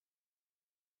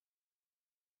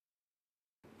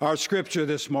Our scripture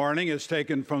this morning is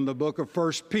taken from the book of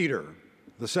 1 Peter,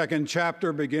 the second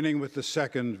chapter, beginning with the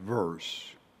second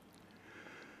verse.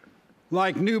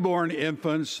 Like newborn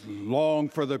infants, long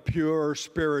for the pure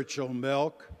spiritual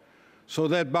milk, so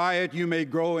that by it you may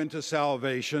grow into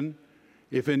salvation,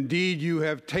 if indeed you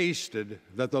have tasted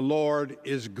that the Lord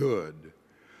is good.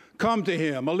 Come to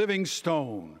him, a living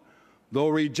stone, though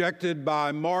rejected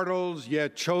by mortals,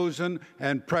 yet chosen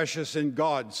and precious in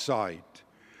God's sight.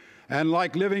 And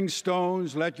like living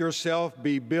stones, let yourself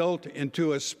be built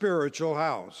into a spiritual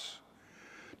house,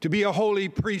 to be a holy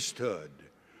priesthood,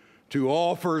 to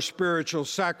offer spiritual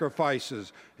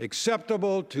sacrifices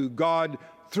acceptable to God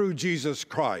through Jesus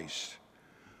Christ.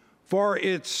 For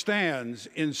it stands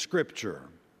in Scripture,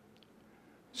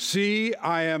 "See,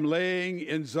 I am laying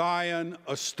in Zion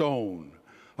a stone,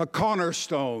 a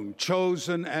cornerstone,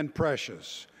 chosen and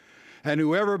precious, and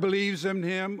whoever believes in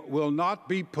him will not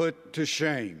be put to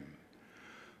shame.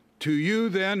 To you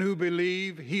then who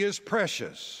believe, he is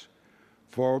precious.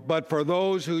 But for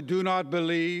those who do not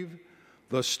believe,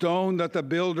 the stone that the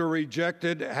builder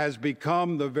rejected has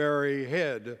become the very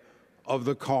head of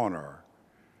the corner,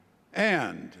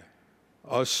 and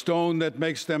a stone that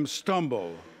makes them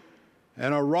stumble,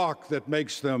 and a rock that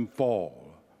makes them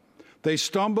fall. They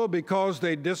stumble because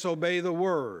they disobey the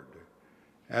word,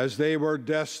 as they were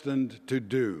destined to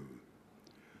do.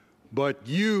 But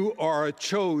you are a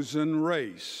chosen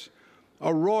race,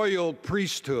 a royal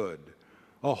priesthood,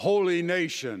 a holy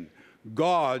nation,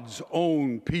 God's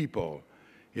own people,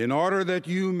 in order that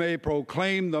you may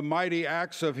proclaim the mighty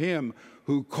acts of him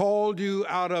who called you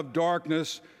out of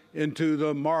darkness into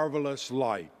the marvelous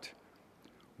light.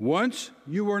 Once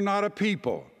you were not a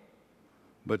people,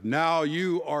 but now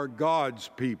you are God's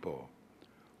people.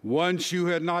 Once you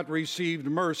had not received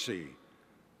mercy,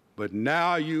 but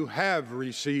now you have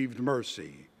received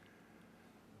mercy."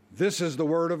 This is the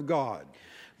word of God.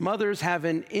 Mothers have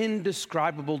an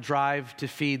indescribable drive to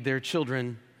feed their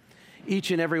children. Each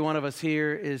and every one of us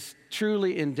here is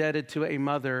truly indebted to a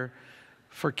mother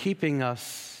for keeping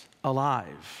us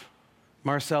alive.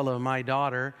 Marcella, my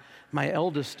daughter, my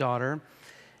eldest daughter,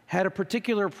 had a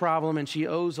particular problem, and she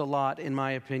owes a lot, in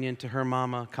my opinion, to her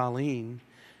mama, Colleen.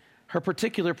 Her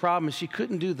particular problem is she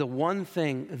couldn't do the one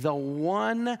thing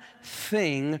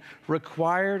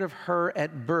required of her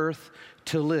at birth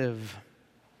to live.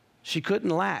 She couldn't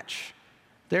latch.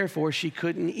 Therefore, she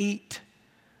couldn't eat.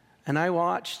 And I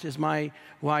watched as my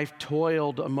wife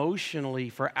toiled emotionally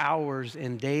for hours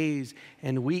and days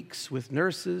and weeks with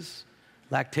nurses,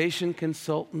 lactation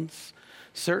consultants,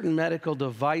 certain medical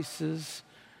devices,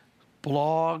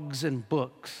 blogs, and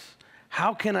books.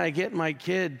 How can I get my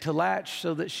kid to latch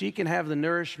so that she can have the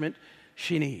nourishment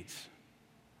she needs?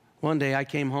 One day I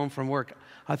came home from work.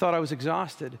 I thought I was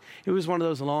exhausted. It was one of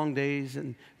those long days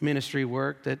in ministry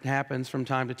work that happens from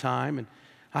time to time, and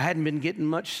I hadn't been getting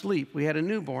much sleep. We had a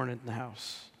newborn in the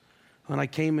house. When I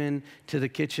came into the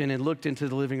kitchen and looked into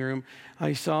the living room,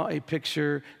 I saw a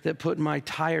picture that put my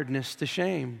tiredness to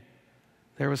shame.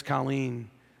 There was Colleen,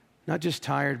 not just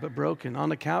tired, but broken, on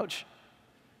the couch.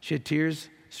 She had tears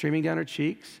streaming down her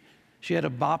cheeks. She had a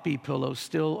boppy pillow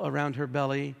still around her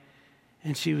belly,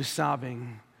 and she was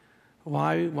sobbing.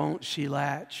 Why won't she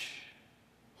latch?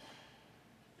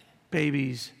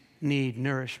 Babies need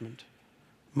nourishment.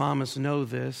 Mamas know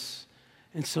this,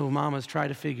 and so mamas try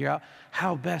to figure out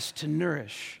how best to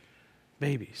nourish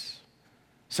babies.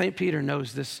 St. Peter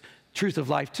knows this truth of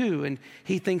life too, and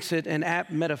he thinks it an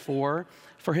apt metaphor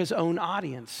for his own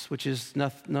audience, which is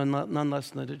none less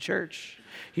than the church.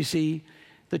 You see,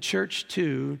 the church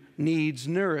too needs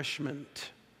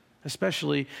nourishment,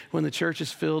 especially when the church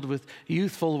is filled with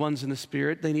youthful ones in the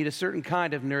spirit. They need a certain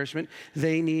kind of nourishment.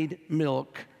 They need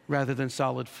milk rather than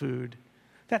solid food.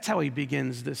 That's how he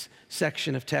begins this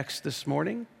section of text this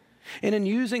morning. And in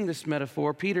using this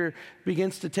metaphor, Peter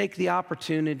begins to take the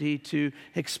opportunity to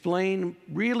explain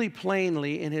really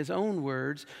plainly in his own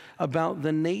words about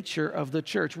the nature of the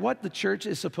church, what the church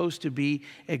is supposed to be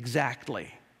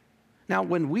exactly. Now,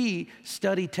 when we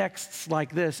study texts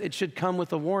like this, it should come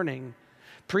with a warning.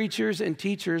 Preachers and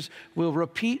teachers will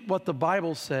repeat what the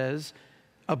Bible says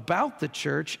about the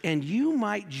church, and you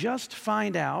might just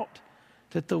find out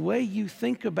that the way you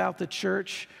think about the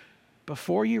church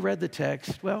before you read the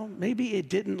text, well, maybe it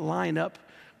didn't line up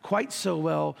quite so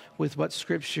well with what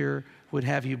Scripture would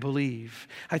have you believe.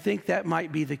 I think that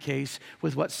might be the case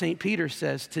with what St. Peter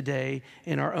says today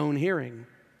in our own hearing.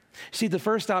 See, the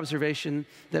first observation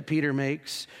that Peter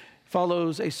makes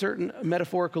follows a certain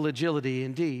metaphorical agility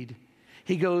indeed.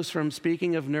 He goes from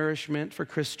speaking of nourishment for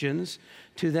Christians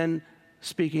to then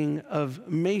speaking of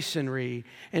masonry,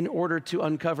 in order to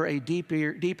uncover a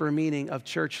deeper meaning of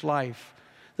church life.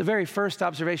 The very first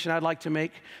observation I'd like to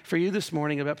make for you this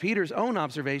morning about Peter's own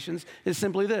observations is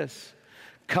simply this: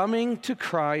 coming to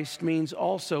Christ means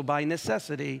also, by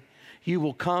necessity, you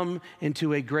will come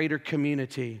into a greater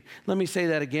community. Let me say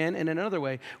that again in another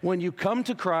way. When you come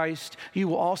to Christ, you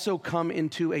will also come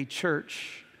into a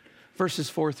church. Verses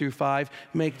 4 through 5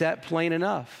 make that plain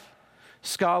enough.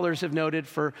 Scholars have noted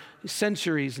for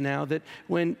centuries now that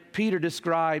when Peter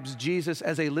describes Jesus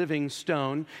as a living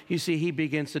stone, you see he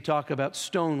begins to talk about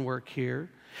stonework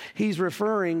here. He's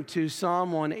referring to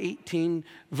Psalm 118,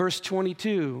 verse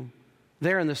 22.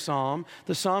 There in the psalm,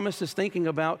 the psalmist is thinking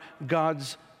about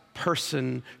God's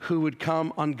person who would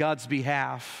come on God's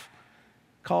behalf.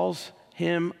 Calls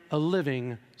him a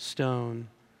living stone,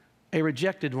 a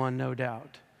rejected one, no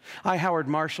doubt. I. Howard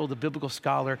Marshall, the biblical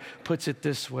scholar, puts it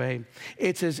this way: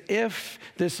 it's as if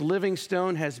this living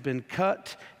stone has been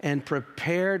cut and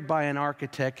prepared by an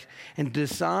architect and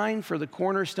designed for the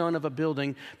cornerstone of a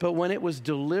building, but when it was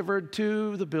delivered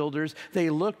to the builders,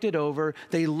 they looked it over,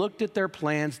 they looked at their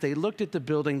plans, they looked at the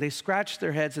building, they scratched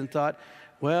their heads and thought,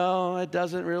 well, it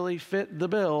doesn't really fit the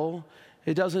bill,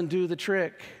 it doesn't do the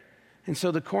trick, and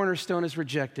so the cornerstone is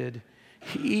rejected,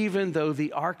 even though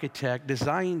the architect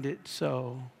designed it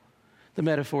so. The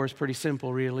metaphor is pretty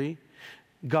simple, really.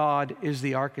 God is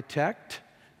the architect.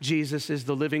 Jesus is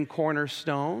the living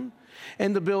cornerstone.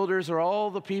 And the builders are all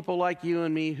the people like you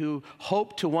and me who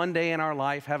hope to one day in our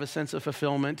life have a sense of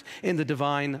fulfillment in the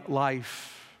divine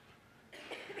life.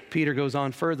 Peter goes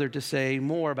on further to say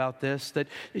more about this, that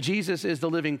Jesus is the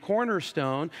living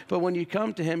cornerstone, but when you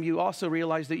come to him, you also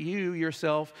realize that you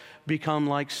yourself become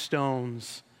like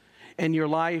stones. And your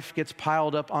life gets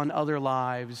piled up on other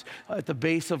lives. At the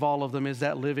base of all of them is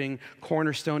that living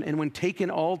cornerstone. And when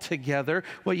taken all together,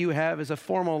 what you have is a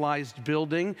formalized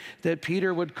building that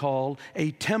Peter would call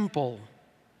a temple.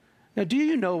 Now, do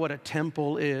you know what a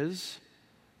temple is?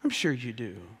 I'm sure you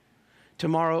do.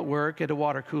 Tomorrow at work, at a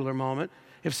water cooler moment,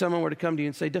 if someone were to come to you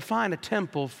and say, define a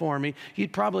temple for me,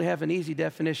 you'd probably have an easy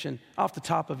definition off the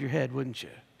top of your head, wouldn't you?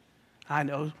 I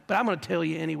know, but I'm going to tell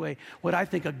you anyway what I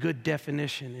think a good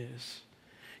definition is.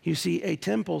 You see, a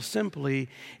temple simply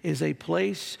is a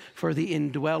place for the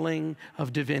indwelling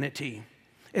of divinity.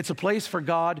 It's a place for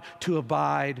God to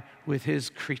abide with his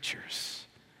creatures.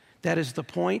 That is the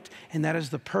point, and that is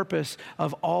the purpose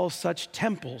of all such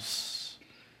temples.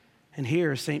 And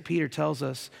here, St. Peter tells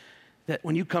us that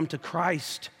when you come to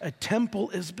Christ, a temple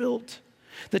is built.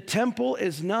 The temple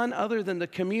is none other than the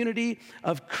community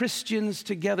of Christians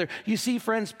together. You see,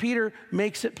 friends, Peter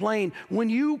makes it plain. When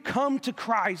you come to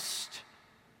Christ,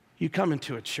 you come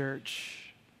into a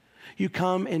church. You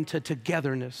come into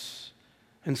togetherness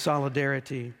and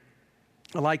solidarity.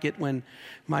 I like it when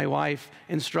my wife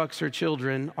instructs her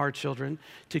children, our children,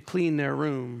 to clean their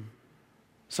room.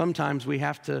 Sometimes we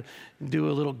have to do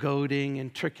a little goading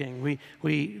and tricking.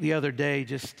 We the other day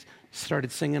just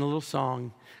started singing a little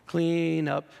song. Clean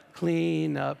up,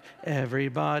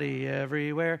 everybody,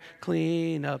 everywhere.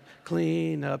 Clean up,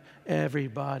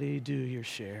 everybody, do your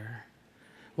share.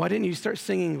 Why didn't you start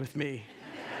singing with me?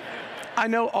 I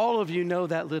know all of you know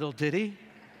that little ditty.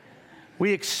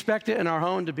 We expect it in our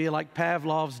home to be like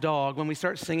Pavlov's dog. When we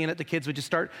start singing it, the kids would just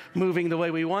start moving the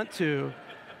way we want to.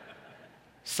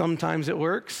 Sometimes it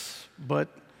works, but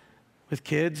with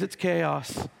kids, it's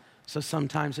chaos. So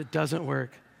sometimes it doesn't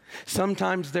work.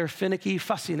 Sometimes their finicky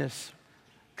fussiness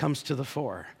comes to the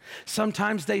fore.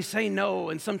 Sometimes they say no,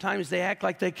 and sometimes they act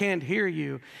like they can't hear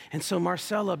you. And so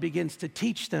Marcella begins to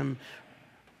teach them,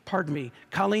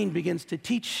 Colleen begins to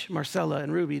teach Marcella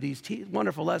and Ruby these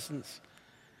wonderful lessons.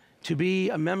 To be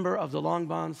a member of the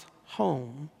Longbonds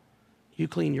home, you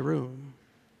clean your room.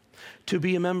 To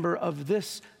be a member of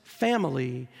this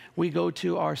family, we go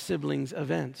to our siblings'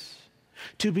 events.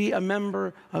 To be a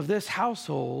member of this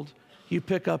household, you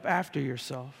pick up after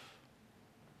yourself.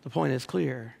 The point is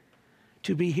clear.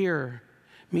 To be here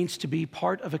means to be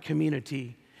part of a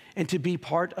community, and to be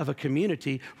part of a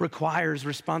community requires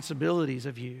responsibilities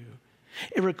of you.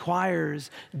 It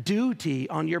requires duty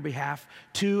on your behalf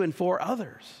to and for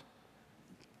others.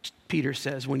 Peter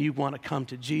says when you want to come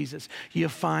to Jesus, you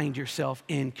find yourself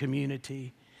in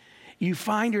community. You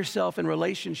find yourself in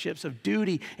relationships of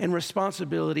duty and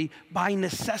responsibility by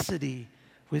necessity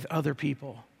with other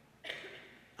people.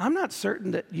 I'm not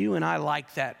certain that you and I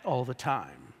like that all the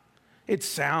time. It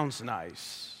sounds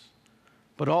nice,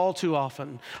 But all too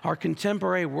often, our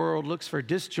contemporary world looks for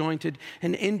disjointed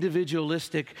and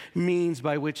individualistic means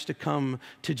by which to come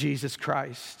to Jesus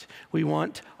Christ. We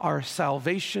want our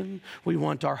salvation, we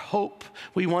want our hope,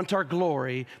 we want our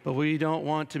glory, but we don't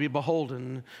want to be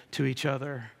beholden to each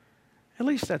other. At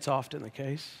least that's often the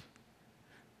case.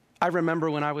 I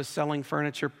remember when I was selling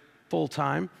furniture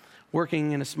full-time,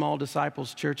 working in a small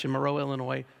disciples church in Moreau,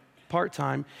 Illinois,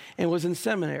 part-time, and was in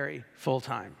seminary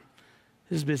full-time.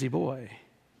 This is a busy boy.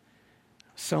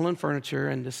 Selling furniture,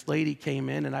 and this lady came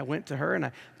in, and I went to her and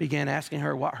I began asking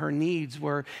her what her needs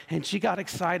were, and she got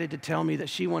excited to tell me that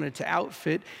she wanted to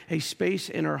outfit a space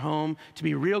in her home to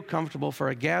be real comfortable for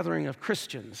a gathering of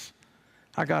Christians.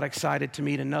 I got excited to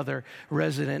meet another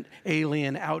resident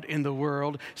alien out in the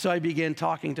world, so I began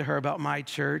talking to her about my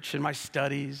church and my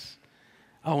studies.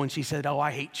 Oh, and she said, "Oh,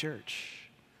 I hate church."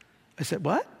 I said,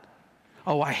 "What?"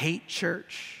 "Oh, I hate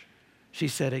church." She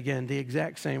said again the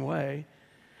exact same way.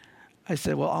 I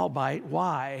said, "Well, I'll bite.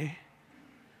 Why?"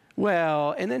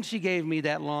 "Well," and then she gave me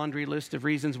that laundry list of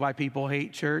reasons why people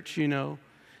hate church,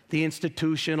 the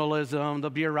institutionalism, the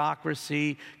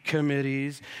bureaucracy,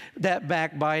 committees, that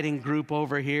backbiting group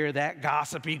over here, that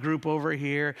gossipy group over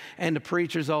here, and the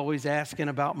preacher's always asking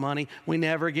about money. We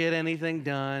never get anything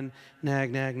done.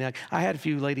 Nag, nag, nag. I had a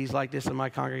few ladies like this in my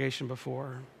congregation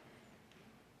before.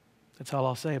 That's all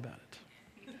I'll say about it.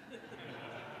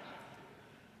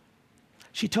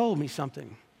 She told me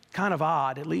something kind of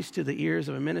odd, at least to the ears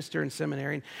of a minister in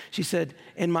seminary. She said,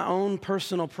 in my own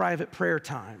personal private prayer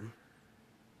time,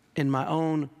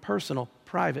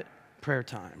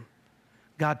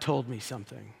 God told me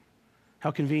something.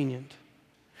 How convenient.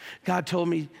 God told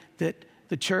me that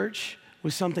the church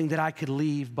was something that I could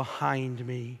leave behind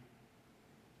me.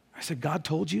 I said, "God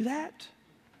told you that?"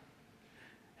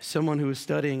 Someone who was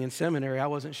studying in seminary, I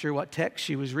wasn't sure what text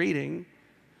she was reading.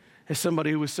 As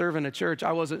somebody who was serving a church,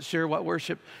 I wasn't sure what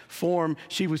worship form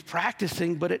she was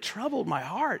practicing, but it troubled my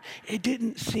heart. It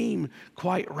didn't seem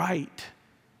quite right.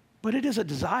 But it is a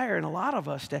desire in a lot of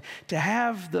us to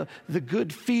have the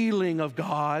good feeling of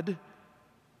God,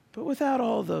 but without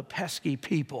all the pesky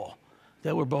people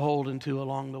that we're beholden to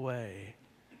along the way.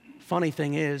 Funny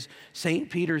thing is, St.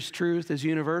 Peter's truth is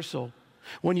universal.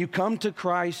 When you come to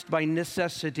Christ by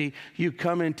necessity, you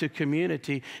come into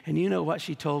community. And you know what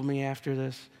she told me after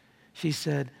this? She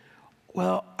said,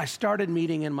 "Well, I started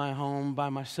meeting in my home by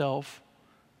myself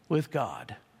with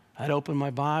God. I'd open my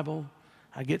Bible,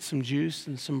 I'd get some juice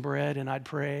and some bread, and I'd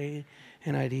pray,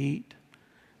 and I'd eat.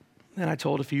 Then I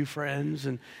told a few friends,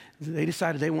 and they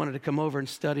decided they wanted to come over and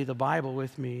study the Bible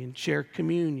with me and share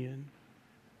communion."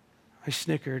 I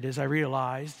snickered as I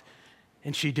realized,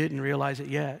 and she didn't realize it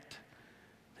yet,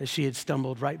 that she had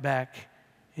stumbled right back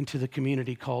into the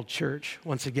community called church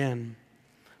once again.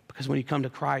 Because when you come to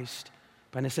Christ,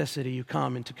 by necessity, you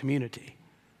come into community.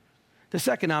 The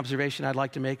second observation I'd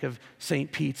like to make of St.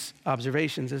 Pete's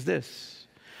observations is this.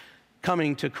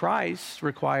 Coming to Christ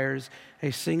requires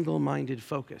a single-minded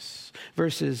focus.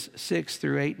 Verses 6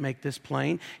 through 8 make this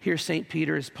plain. Here St.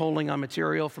 Peter is pulling on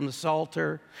material from the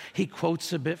Psalter. He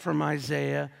quotes a bit from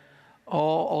Isaiah,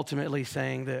 all ultimately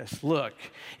saying this: look,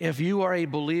 if you are a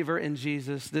believer in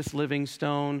Jesus, this living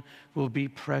stone will be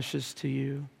precious to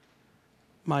you.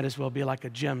 Might as well be like a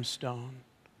gemstone.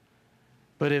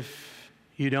 But if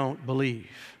you don't believe,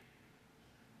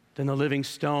 then the living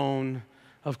stone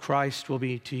of Christ will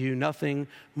be to you nothing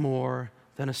more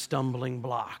than a stumbling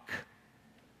block.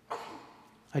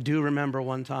 I do remember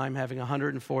one time having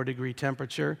 104-degree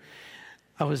temperature.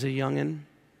 I was a youngin'.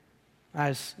 I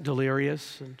was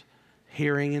delirious and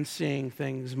hearing and seeing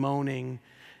things, moaning.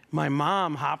 My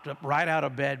mom hopped up right out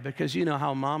of bed because you know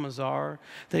how mamas are.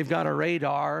 They've got a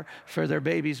radar for their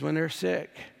babies when they're sick.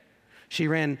 She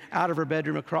ran out of her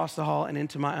bedroom, across the hall, and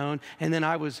into my own. And then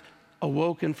I was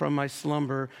awoken from my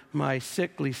slumber, my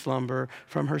sickly slumber,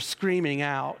 from her screaming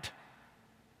out.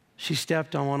 She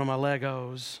stepped on one of my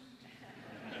Legos.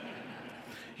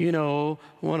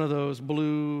 One of those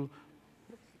blue,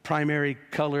 primary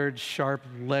colored, sharp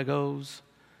Legos.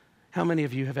 How many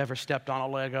of you have ever stepped on a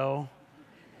Lego?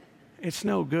 It's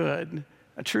no good.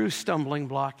 A true stumbling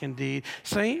block indeed.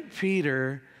 St.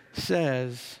 Peter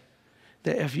says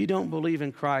that if you don't believe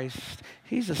in Christ,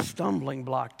 he's a stumbling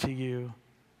block to you.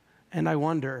 And I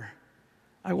wonder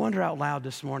out loud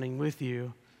this morning with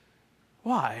you,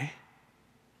 why?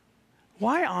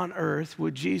 Why on earth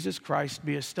would Jesus Christ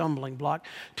be a stumbling block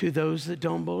to those that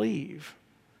don't believe?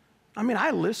 I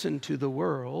listen to the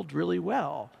world really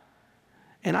well.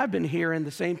 And I've been hearing the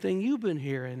same thing you've been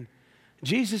hearing.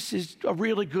 Jesus is a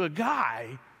really good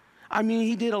guy.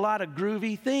 He did a lot of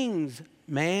groovy things,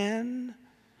 man.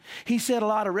 He said a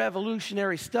lot of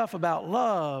revolutionary stuff about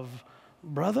love,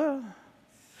 brother.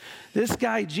 This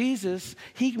guy, Jesus,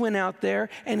 he went out there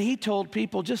and he told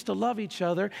people just to love each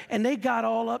other, and they got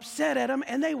all upset at him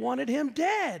and they wanted him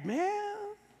dead, man.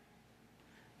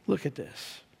 Look at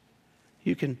this.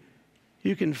 You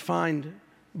can find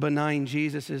benign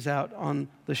Jesuses out on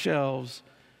the shelves.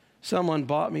 Someone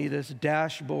bought me this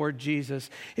dashboard Jesus.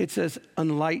 It says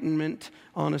enlightenment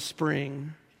on a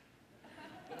spring.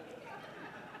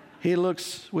 He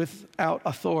looks without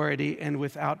authority and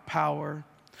without power.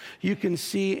 You can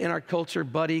see in our culture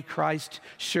Buddy Christ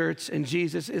shirts and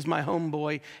Jesus is my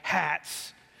homeboy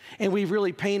hats. And we've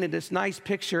really painted this nice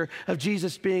picture of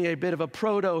Jesus being a bit of a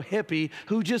proto-hippie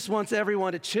who just wants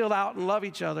everyone to chill out and love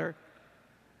each other.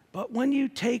 But when you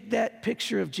take that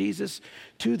picture of Jesus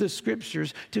to the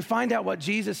scriptures to find out what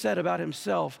Jesus said about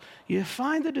himself, you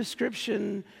find the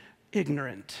description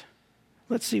ignorant.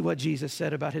 Let's see what Jesus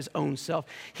said about his own self.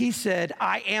 He said,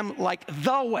 I am like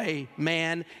the way,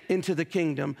 man, into the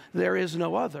kingdom. There is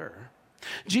no other.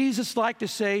 Jesus liked to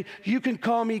say, you can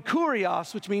call me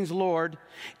Kurios, which means Lord,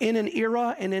 in an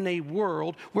era and in a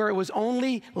world where it was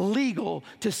only legal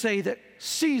to say that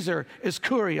Caesar is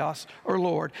Kurios or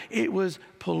Lord. It was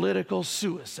political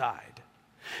suicide.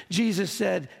 Jesus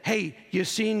said, hey, you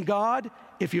seen God?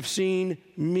 If you've seen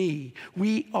me,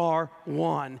 we are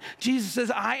one. Jesus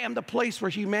says, I am the place where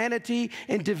humanity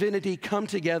and divinity come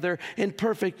together in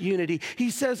perfect unity. He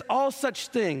says all such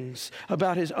things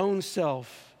about his own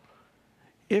self.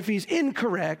 If he's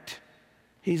incorrect,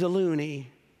 he's a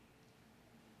loony.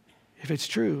 If it's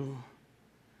true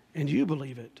and you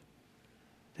believe it,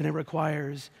 then it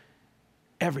requires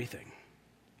everything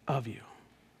of you.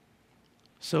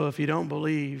 So if you don't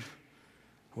believe,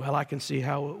 well, I can see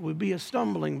how it would be a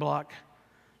stumbling block.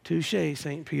 Touché,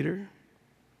 St. Peter.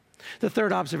 The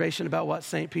third observation about what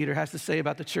St. Peter has to say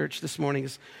about the church this morning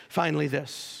is finally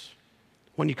this.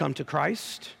 When you come to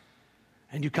Christ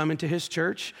and you come into his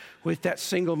church with that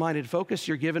single-minded focus,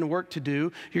 you're given work to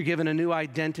do, you're given a new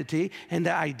identity, and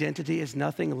that identity is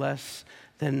nothing less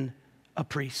than a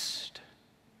priest.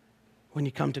 When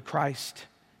you come to Christ,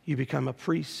 you become a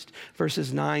priest.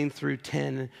 Verses 9 through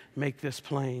 10 make this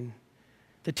plain.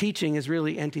 The teaching is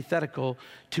really antithetical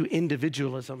to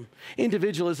individualism.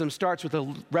 Individualism starts with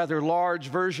a rather large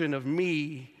version of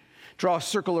me. Draw a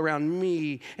circle around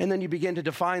me, and then you begin to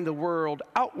define the world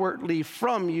outwardly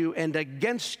from you and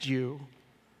against you.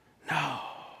 No.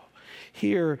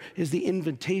 Here is the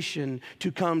invitation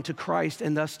to come to Christ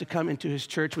and thus to come into his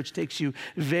church, which takes you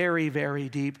very, very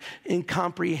deep,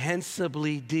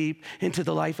 incomprehensibly deep into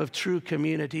the life of true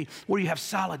community, where you have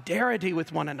solidarity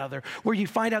with one another, where you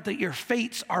find out that your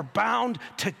fates are bound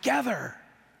together.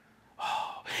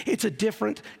 Oh, it's a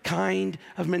different kind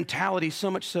of mentality, so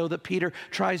much so that Peter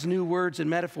tries new words and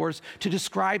metaphors to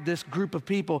describe this group of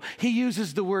people. He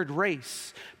uses the word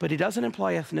race, but he doesn't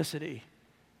imply ethnicity.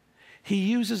 He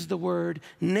uses the word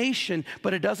nation,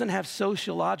 but it doesn't have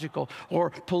sociological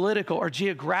or political or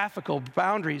geographical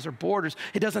boundaries or borders.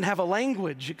 It doesn't have a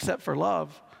language except for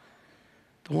love.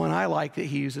 The one I like that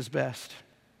he uses best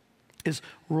is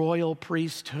royal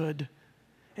priesthood.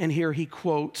 And here he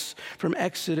quotes from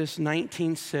Exodus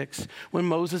 19:6, when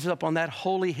Moses is up on that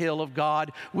holy hill of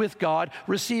God, with God,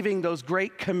 receiving those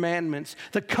great commandments,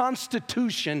 the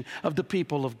constitution of the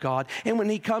people of God. And when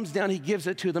he comes down, he gives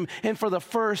it to them. And for the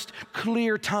first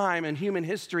clear time in human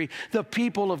history, the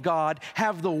people of God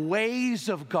have the ways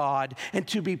of God and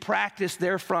to be practiced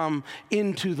therefrom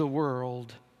into the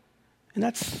world. And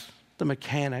that's the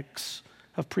mechanics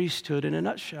of priesthood in a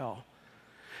nutshell.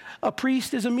 A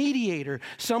priest is a mediator,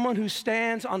 someone who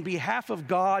stands on behalf of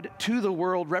God to the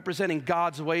world, representing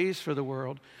God's ways for the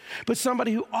world, but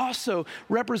somebody who also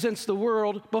represents the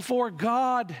world before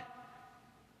God.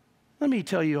 Let me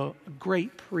tell you a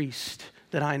great priest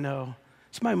that I know.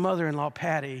 It's my mother-in-law,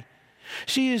 Patty.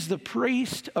 She is the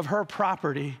priest of her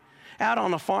property. Out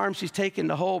on a farm, she's taken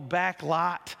the whole back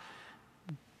lot,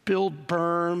 built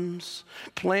berms,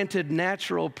 planted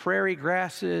natural prairie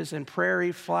grasses and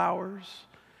prairie flowers.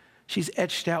 She's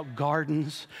etched out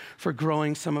gardens for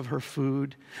growing some of her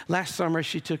food. Last summer,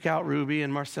 she took out Ruby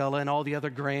and Marcella and all the other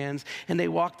grands, and they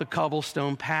walked the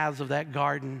cobblestone paths of that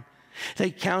garden.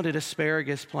 They counted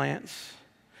asparagus plants.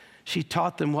 She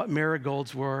taught them what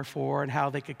marigolds were for and how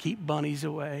they could keep bunnies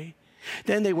away.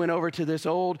 Then they went over to this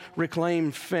old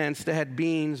reclaimed fence that had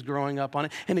beans growing up on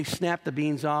it, and they snapped the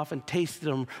beans off and tasted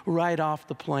them right off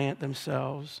the plant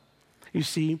themselves. You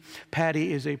see,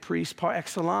 Patty is a priest par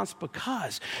excellence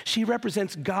because she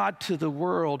represents God to the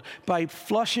world by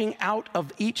flushing out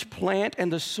of each plant and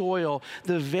the soil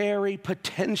the very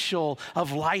potential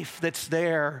of life that's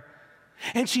there.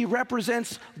 And she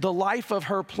represents the life of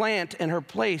her plant and her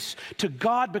place to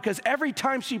God, because every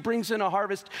time she brings in a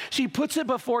harvest, she puts it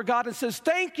before God and says,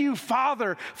 thank you,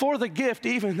 Father, for the gift.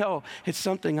 Even though it's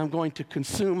something I'm going to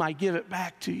consume, I give it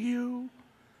back to you.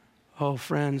 Oh,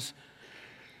 friends,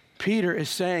 Peter is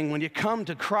saying when you come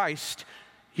to Christ,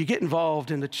 you get involved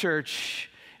in the church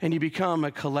and you become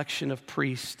a collection of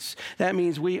priests. That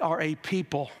means we are a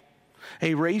people,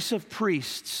 a race of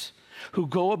priests who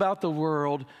go about the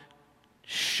world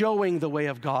showing the way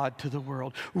of God to the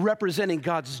world, representing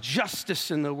God's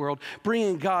justice in the world,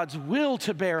 bringing God's will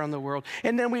to bear on the world.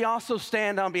 And then we also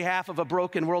stand on behalf of a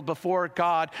broken world before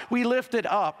God. We lift it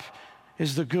up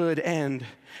as the good end,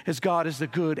 as God is the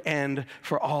good end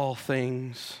for all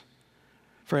things.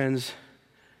 Friends,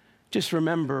 just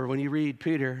remember when you read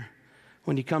Peter,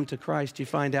 when you come to Christ, you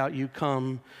find out you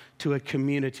come to a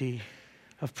community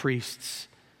of priests.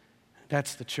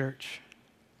 That's the church.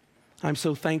 I'm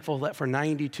so thankful that for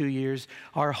 92 years,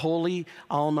 our holy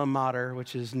alma mater,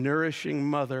 which is Nourishing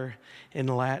Mother in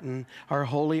Latin, our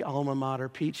holy alma mater,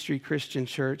 Peachtree Christian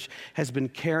Church, has been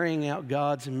carrying out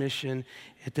God's mission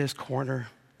at this corner.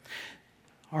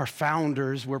 Our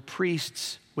founders were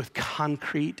priests with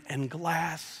concrete and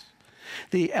glass.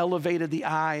 They elevated the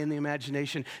eye and the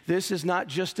imagination. This is not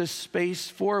just a space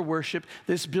for worship.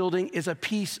 This building is a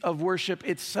piece of worship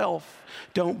itself.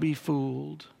 Don't be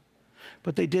fooled.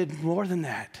 But they did more than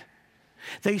that.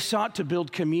 They sought to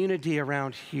build community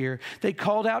around here. They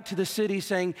called out to the city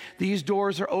saying, these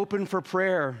doors are open for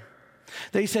prayer.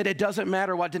 They said, it doesn't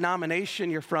matter what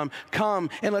denomination you're from. Come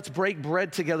and let's break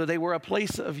bread together. They were a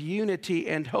place of unity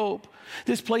and hope.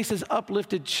 This place has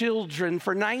uplifted children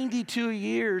for 92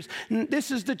 years. This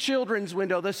is the children's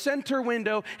window. The center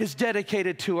window is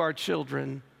dedicated to our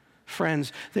children.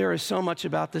 Friends, there is so much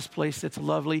about this place that's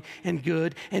lovely and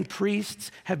good, and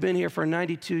priests have been here for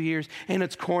 92 years, and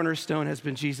its cornerstone has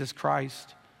been Jesus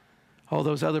Christ. All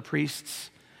those other priests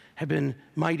have been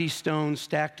mighty stones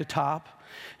stacked atop,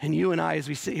 and you and I, as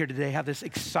we sit here today, have this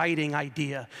exciting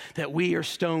idea that we are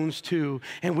stones too,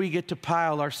 and we get to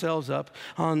pile ourselves up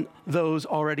on those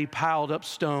already piled up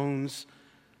stones.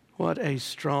 What a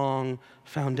strong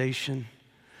foundation.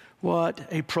 What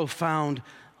a profound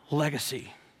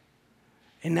legacy.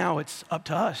 And now it's up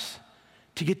to us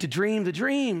to get to dream the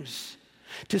dreams,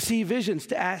 to see visions,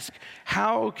 to ask,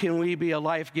 how can we be a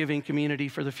life-giving community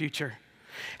for the future?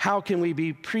 How can we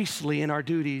be priestly in our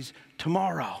duties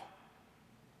tomorrow?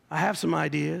 I have some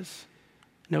ideas.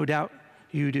 No doubt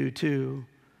you do too.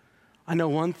 I know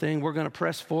one thing, we're going to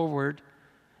press forward,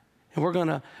 and we're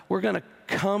going to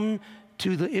come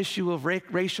to the issue of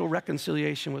racial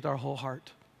reconciliation with our whole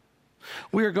heart.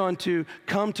 We are going to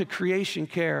come to creation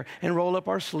care and roll up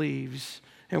our sleeves,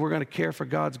 and we're going to care for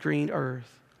God's green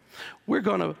earth. We're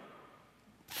going to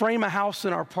frame a house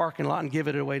in our parking lot and give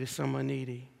it away to someone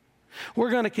needy.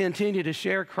 We're going to continue to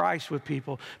share Christ with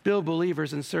people, build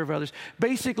believers, and serve others.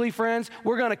 Basically, friends,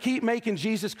 we're going to keep making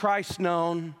Jesus Christ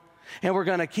known, and we're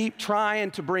going to keep trying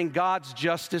to bring God's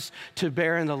justice to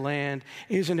bear in the land.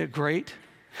 Isn't it great?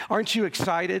 Aren't you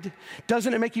excited?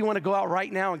 Doesn't it make you want to go out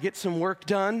right now and get some work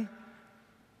done?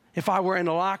 If I were in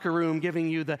the locker room giving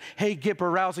you the, hey, Gipper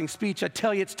rousing speech, I'd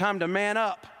tell you it's time to man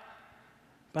up.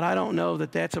 But I don't know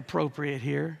that that's appropriate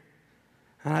here.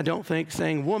 And I don't think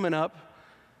saying woman up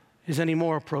is any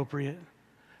more appropriate.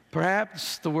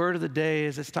 Perhaps the word of the day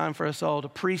is it's time for us all to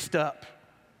priest up.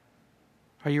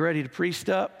 Are you ready to priest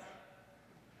up?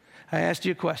 I asked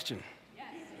you a question. Yes.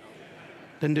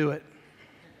 Then do it.